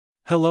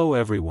Hello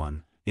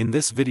everyone, in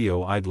this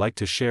video I'd like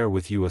to share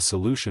with you a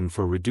solution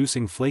for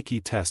reducing flaky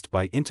test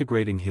by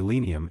integrating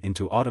Helenium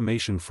into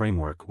automation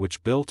framework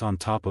which built on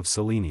top of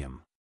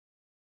Selenium.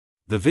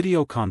 The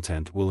video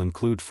content will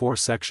include 4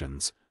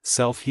 sections: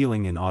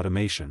 self-healing in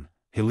automation,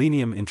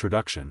 Helenium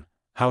introduction,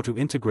 how to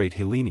integrate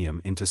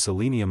Helenium into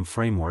Selenium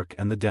framework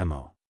and the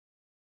demo.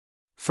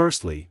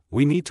 Firstly,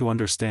 we need to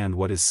understand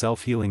what is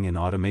self-healing in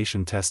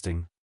automation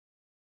testing.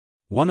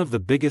 One of the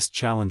biggest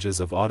challenges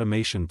of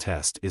automation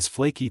test is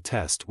flaky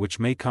test, which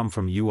may come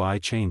from UI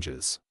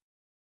changes.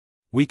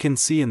 We can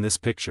see in this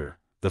picture,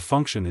 the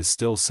function is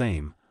still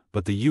same,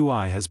 but the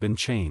UI has been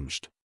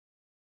changed.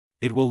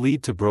 It will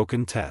lead to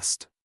broken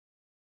test.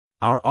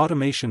 Our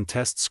automation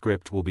test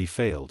script will be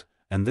failed,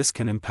 and this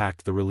can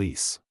impact the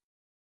release.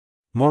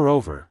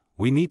 Moreover,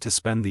 we need to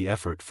spend the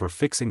effort for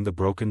fixing the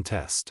broken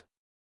test.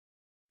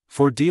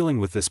 For dealing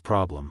with this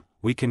problem,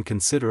 we can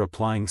consider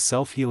applying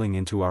self-healing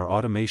into our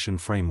automation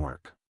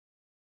framework.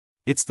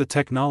 It's the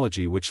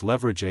technology which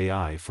leverage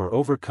AI for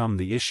overcome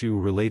the issue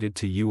related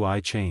to UI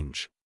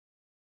change.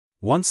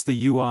 Once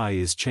the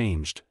UI is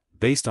changed,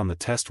 based on the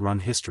test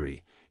run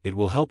history, it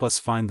will help us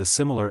find the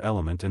similar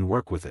element and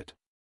work with it.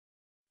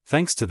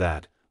 Thanks to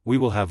that, we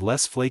will have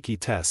less flaky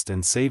test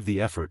and save the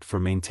effort for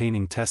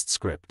maintaining test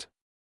script.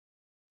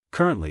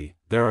 Currently,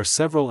 there are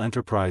several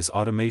enterprise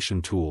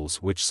automation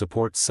tools which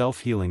support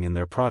self-healing in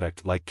their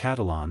product like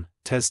Catalan,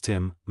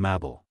 Testim,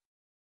 Mabel.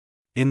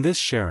 In this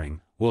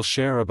sharing, we'll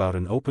share about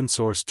an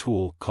open-source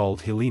tool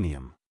called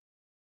Helenium.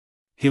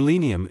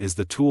 Helenium is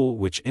the tool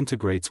which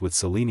integrates with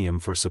Selenium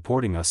for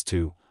supporting us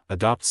to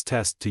adopts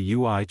test to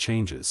UI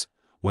changes.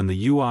 When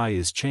the UI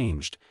is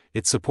changed,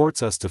 it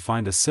supports us to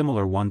find a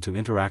similar one to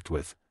interact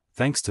with.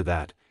 Thanks to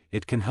that,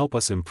 it can help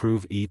us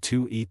improve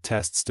E2E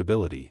test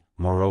stability.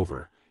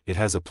 Moreover, it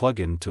has a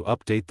plugin to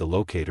update the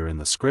locator in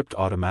the script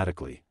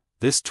automatically.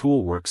 This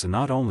tool works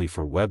not only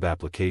for web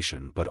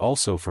application but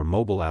also for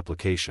mobile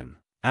application.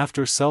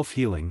 After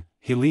self-healing,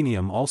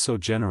 Helenium also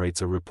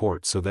generates a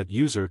report so that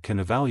user can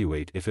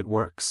evaluate if it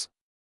works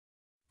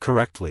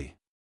correctly.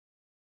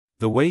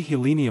 The way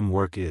Helenium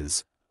work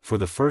is, for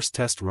the first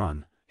test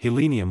run,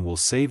 Helenium will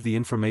save the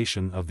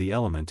information of the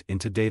element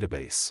into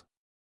database.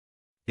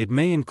 It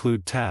may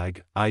include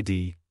tag,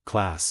 ID,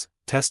 class,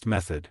 test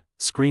method,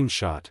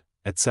 screenshot,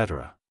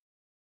 etc.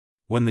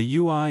 When the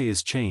UI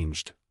is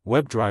changed,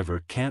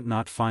 WebDriver can't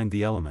not find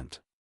the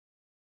element.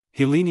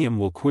 Helenium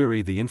will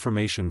query the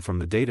information from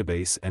the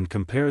database and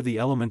compare the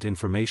element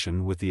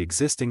information with the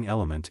existing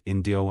element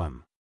in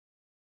DOM.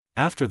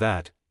 After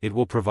that, it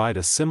will provide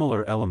a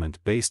similar element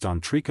based on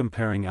tree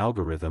comparing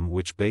algorithm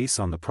which base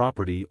on the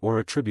property or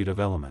attribute of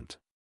element.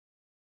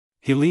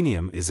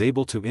 Helenium is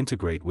able to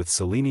integrate with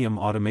Selenium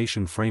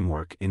automation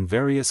framework in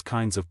various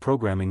kinds of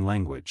programming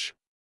language.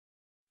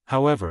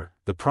 However,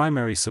 the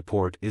primary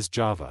support is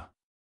Java.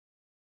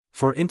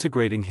 For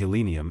integrating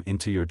Helenium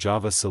into your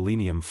Java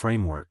Selenium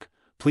framework,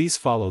 please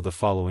follow the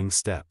following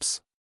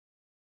steps.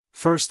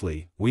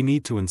 Firstly, we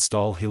need to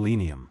install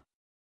Helenium.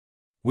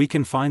 We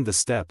can find the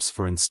steps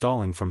for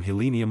installing from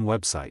Helenium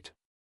website.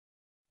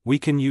 We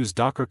can use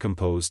Docker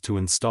Compose to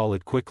install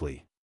it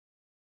quickly.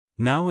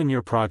 Now in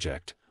your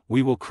project,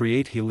 we will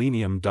create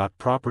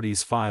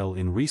helenium.properties file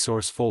in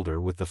resource folder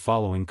with the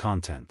following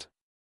content.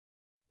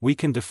 We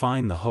can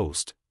define the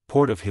host,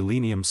 port of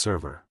Helenium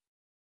server.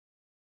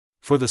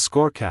 For the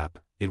score cap,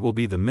 it will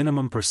be the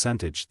minimum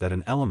percentage that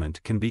an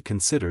element can be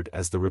considered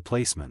as the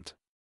replacement.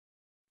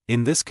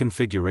 In this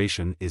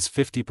configuration is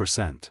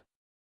 50%.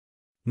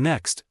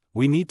 Next,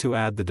 we need to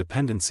add the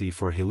dependency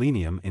for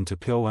Helenium into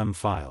POM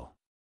file.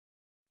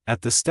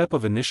 At the step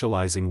of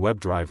initializing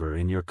WebDriver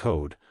in your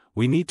code,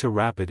 we need to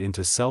wrap it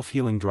into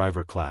self-healing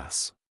driver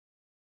class.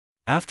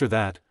 After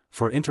that,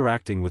 for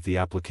interacting with the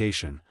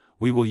application,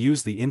 we will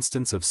use the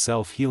instance of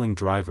self-healing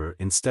driver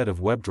instead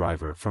of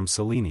WebDriver from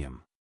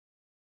Selenium.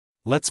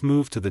 Let's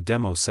move to the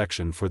demo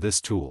section for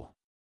this tool.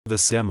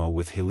 This demo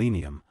with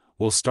Helenium,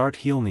 we'll start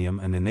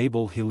Helenium and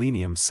enable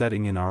Helenium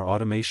setting in our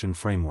automation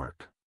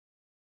framework.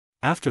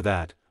 After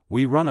that,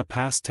 we run a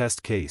pass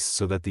test case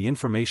so that the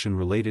information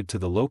related to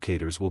the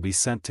locators will be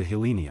sent to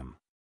Helenium.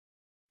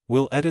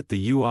 We'll edit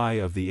the UI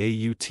of the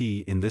AUT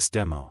in this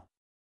demo.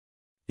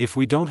 If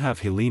we don't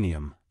have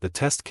Helenium, the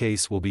test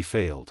case will be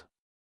failed.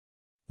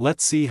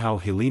 Let's see how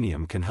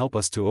Helenium can help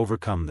us to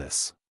overcome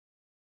this.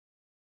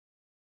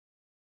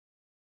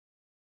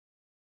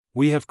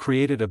 We have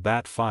created a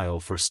bat file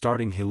for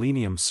starting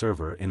Helenium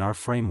server in our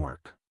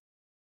framework.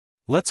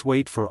 Let's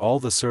wait for all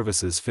the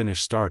services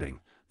finish starting,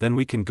 then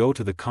we can go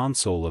to the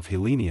console of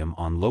Helenium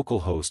on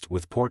localhost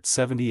with port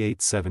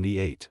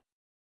 7878.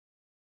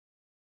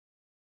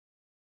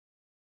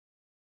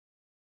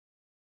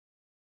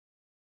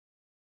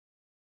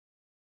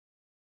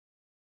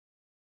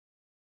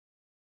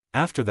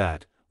 After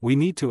that, we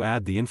need to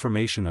add the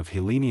information of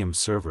Helenium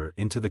server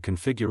into the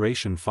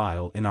configuration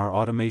file in our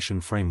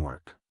automation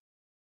framework.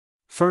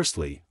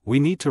 Firstly, we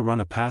need to run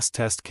a pass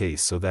test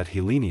case so that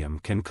Helenium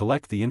can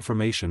collect the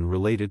information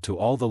related to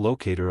all the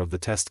locator of the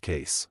test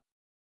case.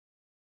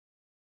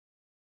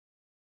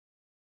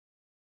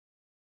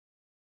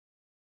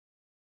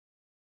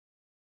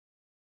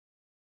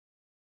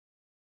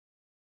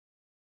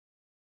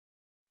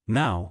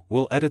 Now,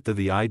 we'll edit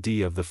the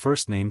ID of the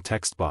first name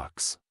text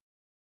box.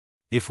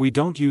 If we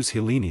don't use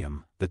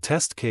Helenium, the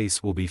test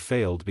case will be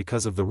failed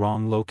because of the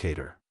wrong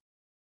locator.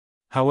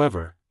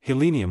 However,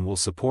 Helenium will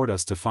support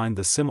us to find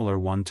the similar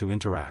one to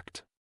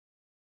interact.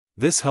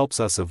 This helps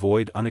us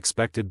avoid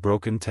unexpected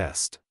broken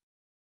test.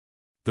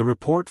 The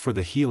report for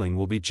the healing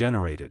will be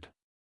generated.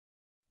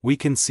 We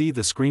can see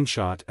the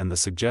screenshot and the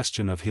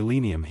suggestion of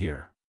Helenium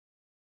here.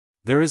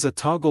 There is a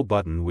toggle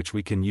button which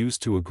we can use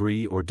to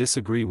agree or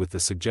disagree with the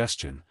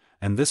suggestion,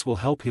 and this will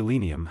help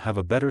Helenium have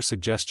a better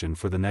suggestion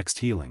for the next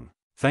healing.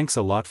 Thanks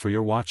a lot for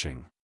your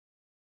watching.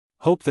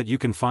 Hope that you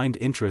can find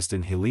interest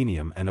in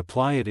Helenium and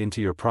apply it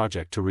into your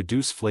project to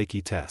reduce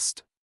flaky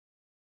test.